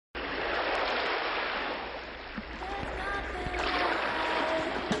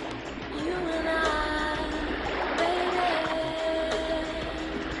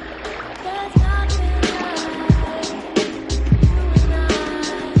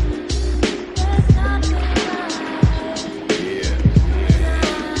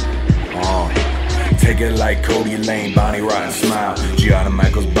nigga like Cody Lane, Bonnie Rotten smile, Gianna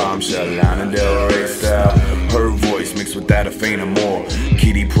Michaels bombshell, Lana Del Rey style. Her voice mixed with that of Faint more.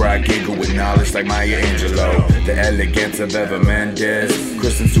 Kitty Pride giggle with knowledge like Maya Angelou. The elegance of Eva Mendes.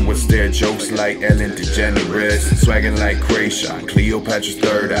 Kristen Stewart stare jokes like Ellen DeGeneres. Swagging like Krayshawn, Cleopatra's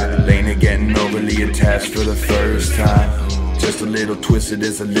third eye. Lena getting overly attached for the first time. Just a little twisted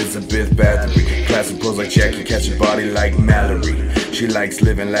as Elizabeth Bathory. Classic pros like Jackie, catch a body like Mallory. She likes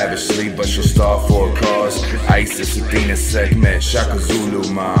living lavishly, but she'll starve for a cause. Isis, Athena, Sekhmet, Shaka Zulu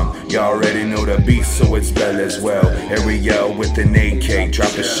mom. Y'all already know the beat, so it's Bell as well. Ariel with an AK,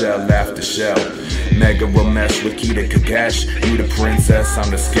 drop a shell after shell. Mega Ramesh with Kita Kagash. You the princess,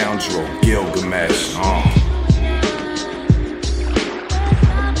 I'm the scoundrel, Gilgamesh.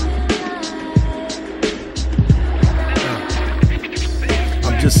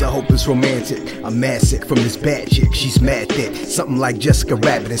 Just I hope it's romantic. I'm mad sick from this bad chick. She's mad thick, something like Jessica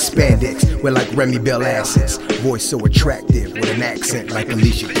Rabbit in spandex. We're like Remy Bell asses. Voice so attractive with an accent like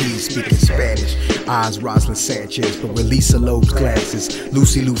Alicia Keys speaking Spanish. Eyes Rosalind Sanchez, but with Lisa Loeb's glasses.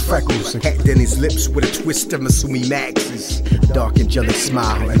 Lucy Lou freckles and Cat Denny's lips with a twist of Masumi Max's. Dark angelic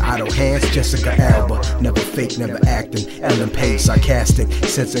smile and idle hands. Jessica Alba, never fake, never acting. Ellen Page, sarcastic.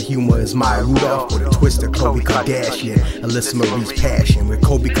 Sense of humor is Maya Rudolph with a twist of Khloe Kardashian. Alyssa Marie's passion with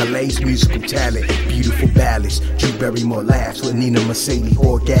Kobe Calay's musical talent, beautiful ballads. Drew Barrymore laughs with Nina Mercedes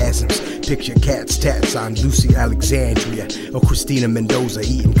orgasms. Picture Cat's tats on Lucy Alexandria or Christina Mendoza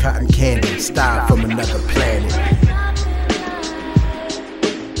eating cotton candy, style from another planet.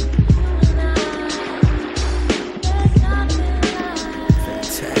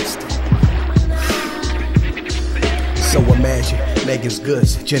 So imagine Megan's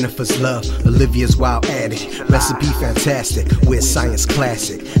Goods, Jennifer's Love, Olivia's Wild Addict. Recipe fantastic, we're science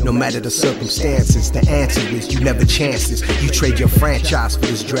classic. No matter the circumstances, the answer is you never chance this. You trade your franchise for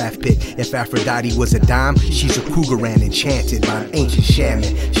this draft pick. If Aphrodite was a dime, she's a Krugerrand enchanted by an ancient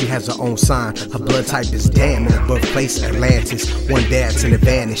shaman. She has her own sign, her blood type is damn. In her birthplace, Atlantis, one dad's an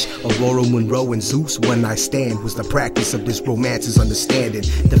advantage. Aurora Monroe and Zeus, one night stand was the practice of this romance's understanding.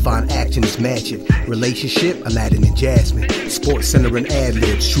 Divine action is magic. Relationship, Aladdin and Jasmine. Sports Center and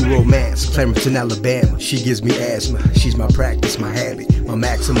ad-libs, true romance, Clarence in Alabama. She gives me asthma, she's my practice, my habit, my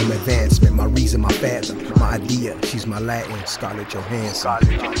maximum advancement, my reason, my fathom, my idea. She's my Latin, Scarlett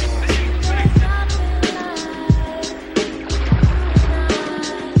Johansson.